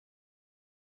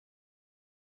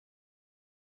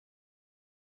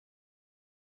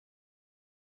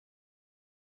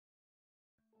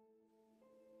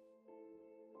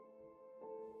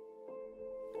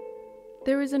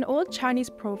There is an old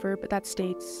Chinese proverb that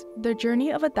states, "The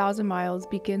journey of 1,000 miles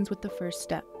begins with the first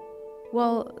step."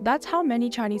 Well, that's how many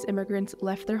Chinese immigrants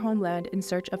left their homeland in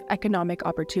search of economic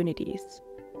opportunities.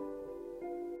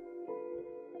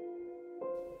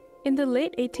 In the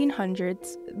late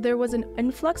 1800s, there was an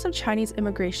influx of Chinese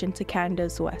immigration to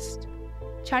Canada's west.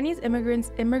 Chinese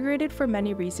immigrants immigrated for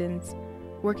many reasons,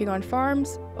 working on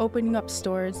farms, opening up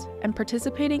stores, and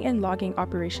participating in logging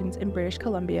operations in British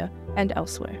Columbia and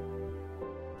elsewhere.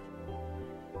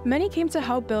 Many came to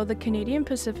help build the Canadian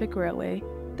Pacific Railway,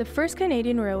 the first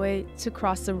Canadian railway to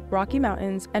cross the Rocky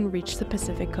Mountains and reach the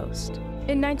Pacific coast.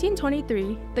 In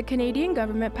 1923, the Canadian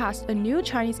government passed a new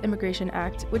Chinese Immigration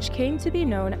Act, which came to be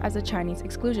known as the Chinese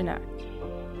Exclusion Act.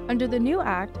 Under the new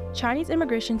act, Chinese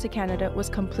immigration to Canada was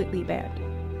completely banned.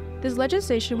 This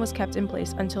legislation was kept in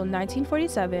place until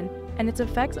 1947, and its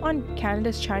effect on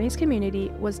Canada's Chinese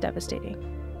community was devastating.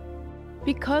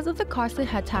 Because of the costly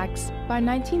head tax, by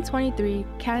 1923,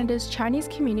 Canada's Chinese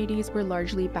communities were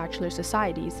largely bachelor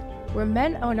societies, where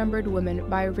men outnumbered women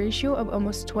by a ratio of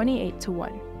almost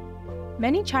 28-1.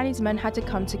 Many Chinese men had to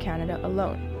come to Canada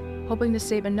alone, hoping to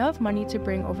save enough money to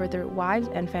bring over their wives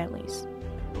and families.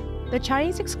 The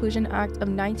Chinese Exclusion Act of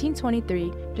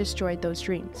 1923 destroyed those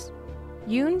dreams.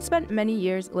 Yoon spent many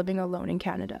years living alone in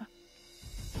Canada.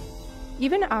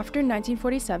 Even after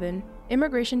 1947,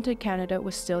 immigration to Canada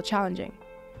was still challenging.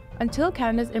 Until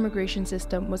Canada's immigration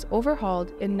system was overhauled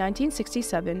in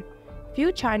 1967,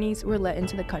 few Chinese were let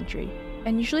into the country,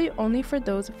 and usually only for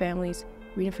those families'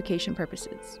 reunification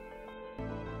purposes.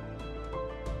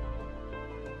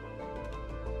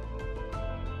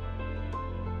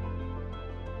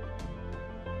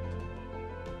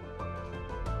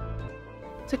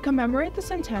 To commemorate the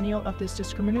centennial of this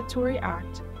discriminatory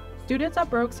act, students at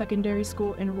Bur Oak Secondary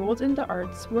School enrolled in the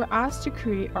arts were asked to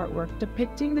create artwork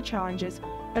depicting the challenges,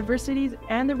 adversities,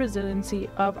 and the resiliency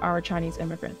of our Chinese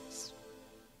immigrants.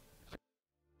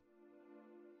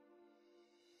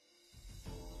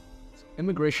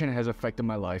 Immigration has affected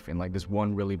my life in this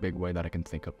one really big way that I can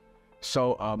think of.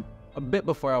 So a bit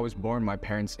before I was born, my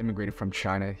parents immigrated from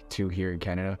China to here in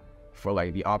Canada for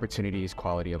the opportunities,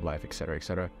 quality of life, etc.,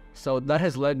 etc. So that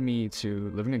has led me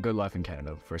to living a good life in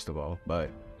Canada, first of all, but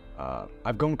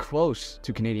I've grown close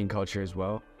to Canadian culture as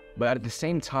well, but at the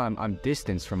same time, I'm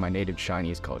distanced from my native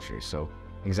Chinese culture. So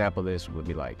example of this would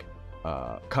be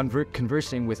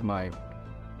conversing with my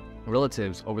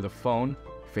relatives over the phone,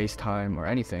 FaceTime, or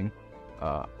anything.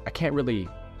 I can't really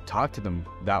talk to them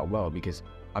that well because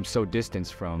I'm so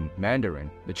distanced from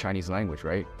Mandarin, the Chinese language,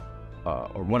 right?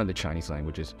 Or one of the Chinese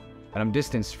languages. And I'm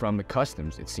distanced from the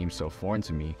customs. It seems so foreign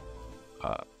to me.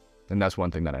 And that's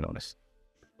one thing that I noticed.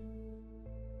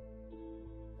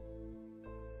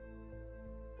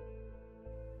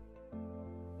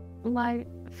 My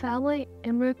family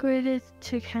immigrated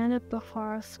to Canada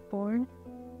before I was born.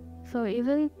 So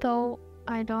even though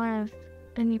I don't have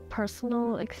any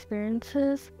personal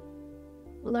experiences,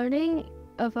 learning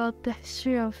about the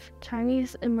history of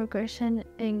Chinese immigration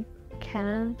in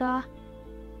Canada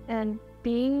and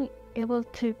being able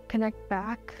to connect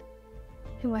back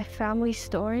to my family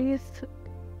stories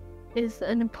is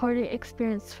an important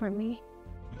experience for me.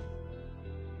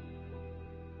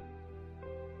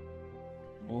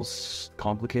 Most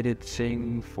complicated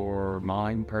thing for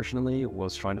mine personally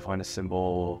was trying to find a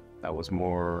symbol that was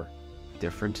more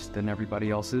different than everybody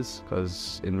else's,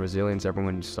 because in Resilience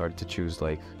everyone started to choose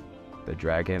the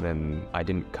dragon, and I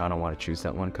didn't kind of want to choose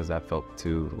that one because that felt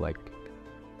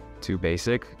too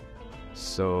basic.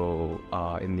 So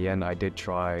in the end I did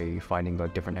try finding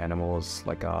different animals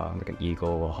like an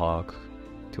eagle, a hawk,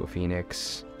 to a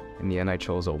phoenix. In the end I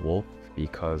chose a wolf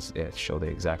because it showed the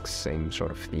exact same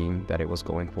sort of theme that it was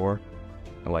going for.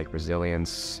 I like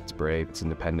resilience, it's brave, it's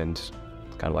independent,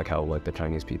 kind of like how the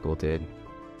Chinese people did.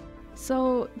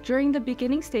 So during the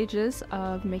beginning stages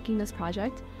of making this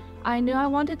project, I knew I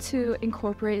wanted to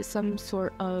incorporate some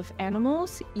sort of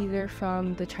animals, either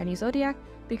from the Chinese zodiac,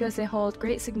 because they hold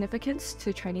great significance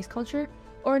to Chinese culture,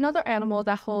 or another animal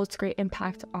that holds great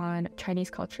impact on Chinese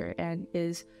culture and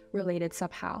is related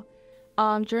somehow.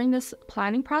 During this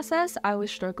planning process, I was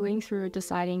struggling through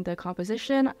deciding the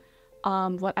composition,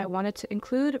 what I wanted to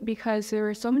include, because there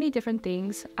were so many different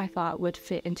things I thought would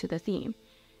fit into the theme.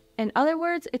 In other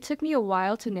words, it took me a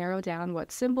while to narrow down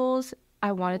what symbols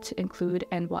I wanted to include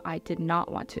and what I did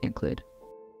not want to include.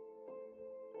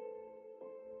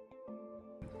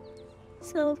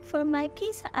 So for my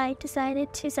piece, I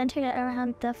decided to center it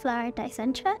around the flower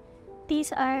dicentra.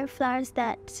 These are flowers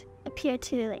that appear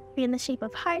to be in the shape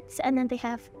of hearts, and then they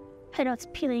have petals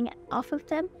peeling off of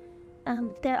them.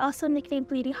 They're also nicknamed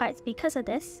bleeding hearts because of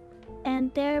this.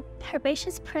 and they're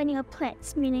herbaceous perennial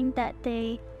plants, meaning that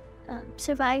they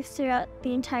survive throughout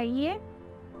the entire year.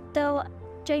 Though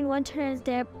during winter,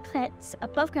 their plants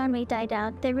above ground may die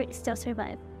down, their roots still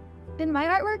survive. In my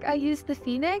artwork, I used the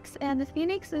phoenix, and the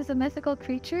phoenix is a mythical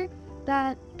creature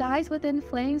that dies within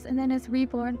flames and then is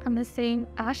reborn from the same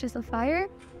ashes of fire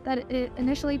that it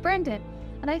initially burned in.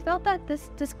 And I felt that this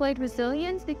displayed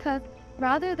resilience because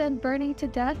rather than burning to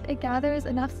death, it gathers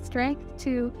enough strength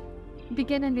to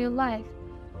begin a new life.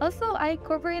 Also, I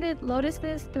incorporated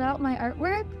lotuses throughout my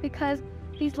artwork because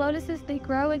these lotuses, they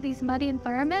grow in these muddy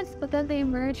environments, but then they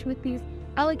emerge with these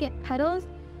elegant petals,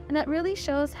 and that really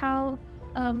shows how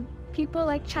people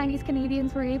like Chinese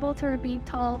Canadians were able to remain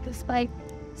tall despite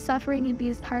suffering in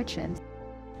these hardships.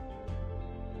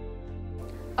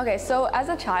 Okay, so as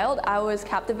a child, I was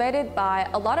captivated by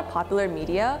a lot of popular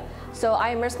media. So I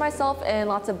immersed myself in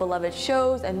lots of beloved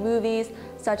shows and movies,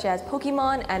 such as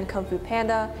Pokemon and Kung Fu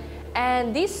Panda.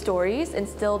 And these stories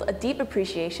instilled a deep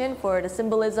appreciation for the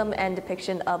symbolism and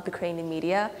depiction of the crane in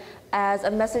media as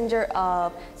a messenger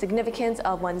of significance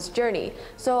of one's journey.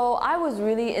 So I was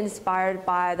really inspired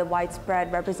by the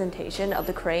widespread representation of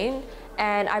the crane,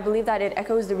 and I believe that it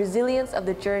echoes the resilience of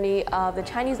the journey of the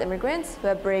Chinese immigrants who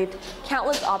have braved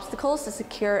countless obstacles to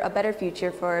secure a better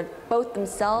future for both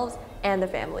themselves and their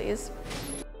families.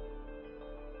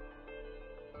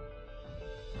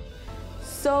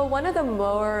 So one of the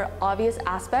more obvious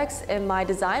aspects in my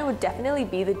design would definitely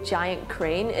be the giant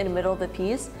crane in the middle of the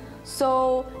piece.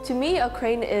 So to me, a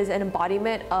crane is an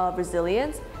embodiment of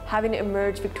resilience, having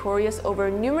emerged victorious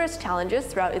over numerous challenges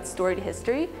throughout its storied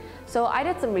history. So I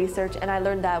did some research and I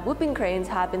learned that whooping cranes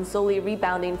have been slowly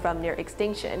rebounding from near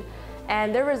extinction,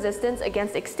 and their resistance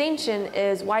against extinction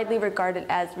is widely regarded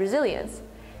as resilience.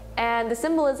 And the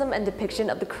symbolism and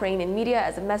depiction of the crane in media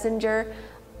as a messenger,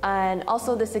 and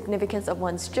also the significance of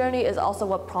one's journey, is also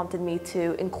what prompted me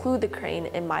to include the crane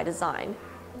in my design.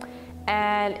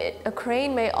 And a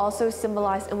crane may also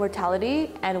symbolize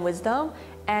immortality and wisdom,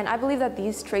 and I believe that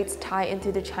these traits tie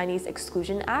into the Chinese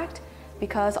Exclusion Act,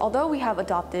 because although we have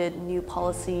adopted new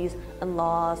policies and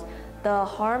laws, the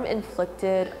harm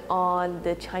inflicted on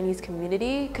the Chinese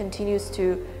community continues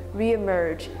to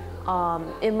re-emerge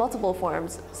in multiple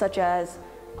forms, such as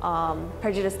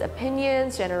prejudiced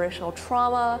opinions, generational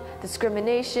trauma,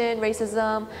 discrimination,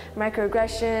 racism,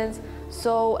 microaggressions.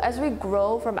 So as we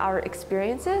grow from our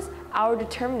experiences, our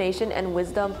determination and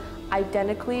wisdom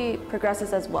identically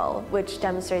progresses as well, which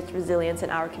demonstrates resilience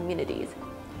in our communities.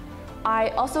 I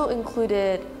also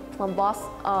included plum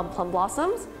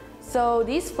blossoms. So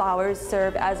these flowers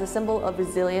serve as a symbol of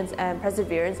resilience and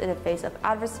perseverance in the face of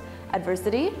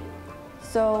adversity.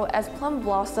 So as plum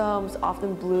blossoms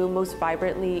often bloom most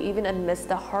vibrantly even amidst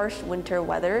the harsh winter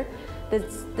weather,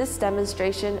 this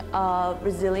demonstration of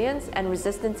resilience and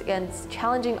resistance against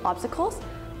challenging obstacles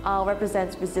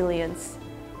represents resilience,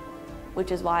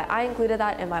 which is why I included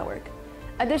that in my work.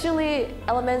 Additionally,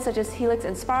 elements such as helix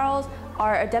and spirals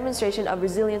are a demonstration of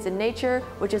resilience in nature,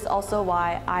 which is also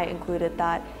why I included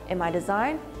that in my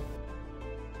design.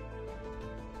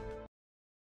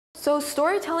 So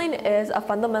storytelling is a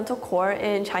fundamental core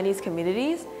in Chinese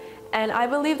communities, and I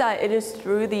believe that it is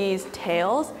through these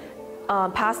tales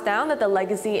passed down that the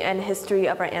legacy and history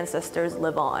of our ancestors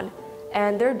live on.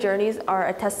 And their journeys are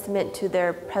a testament to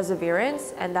their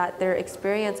perseverance, and that their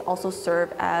experience also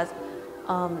serve as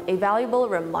a valuable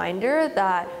reminder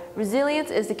that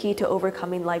resilience is the key to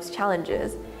overcoming life's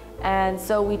challenges. And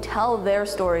so we tell their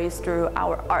stories through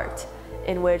our art,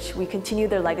 in which we continue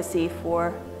their legacy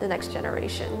for the next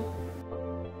generation.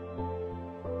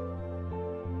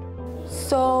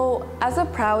 So, as a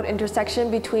proud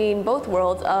intersection between both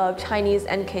worlds of Chinese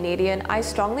and Canadian, I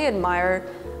strongly admire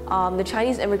the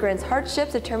Chinese immigrants'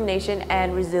 hardships, determination,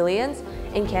 and resilience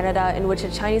in Canada, in which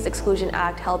the Chinese Exclusion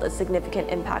Act held a significant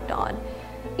impact on.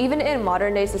 Even in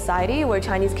modern-day society, where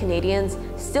Chinese Canadians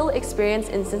still experience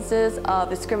instances of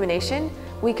discrimination,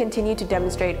 we continue to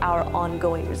demonstrate our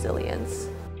ongoing resilience.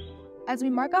 As we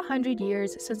mark 100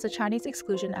 years since the Chinese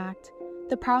Exclusion Act,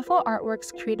 the powerful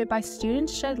artworks created by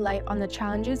students shed light on the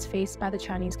challenges faced by the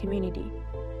Chinese community.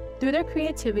 Through their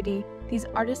creativity, these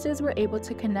artists were able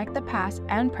to connect the past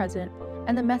and present,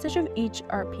 and the message of each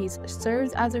art piece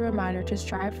serves as a reminder to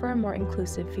strive for a more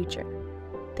inclusive future.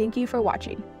 Thank you for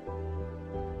watching.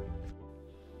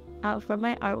 For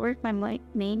my artwork, my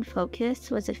main focus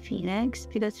was a phoenix,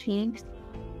 because phoenixes,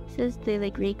 they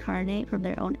reincarnate from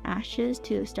their own ashes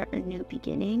to start a new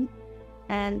beginning.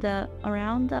 And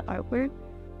around the artwork,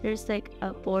 there's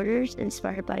borders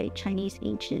inspired by Chinese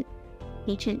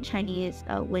ancient Chinese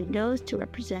windows to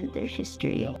represent their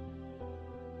history.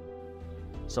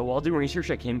 So while doing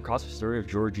research, I came across the story of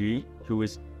Georgie, who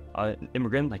was an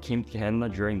immigrant that came to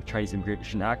Canada during the Chinese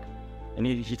Exclusion Act, and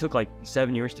he took like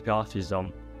 7 years to pay off his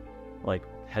like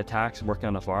head tax working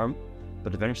on a farm,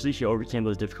 but eventually he overcame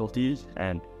those difficulties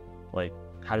and like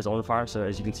had his own farm. So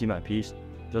as you can see in my piece,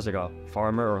 there's like a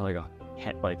farmer or like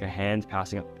a hand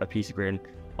passing a piece of grain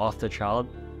off to a child,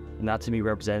 and that to me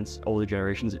represents older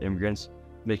generations of immigrants,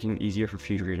 making it easier for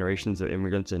future generations of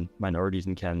immigrants and minorities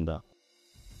in Canada.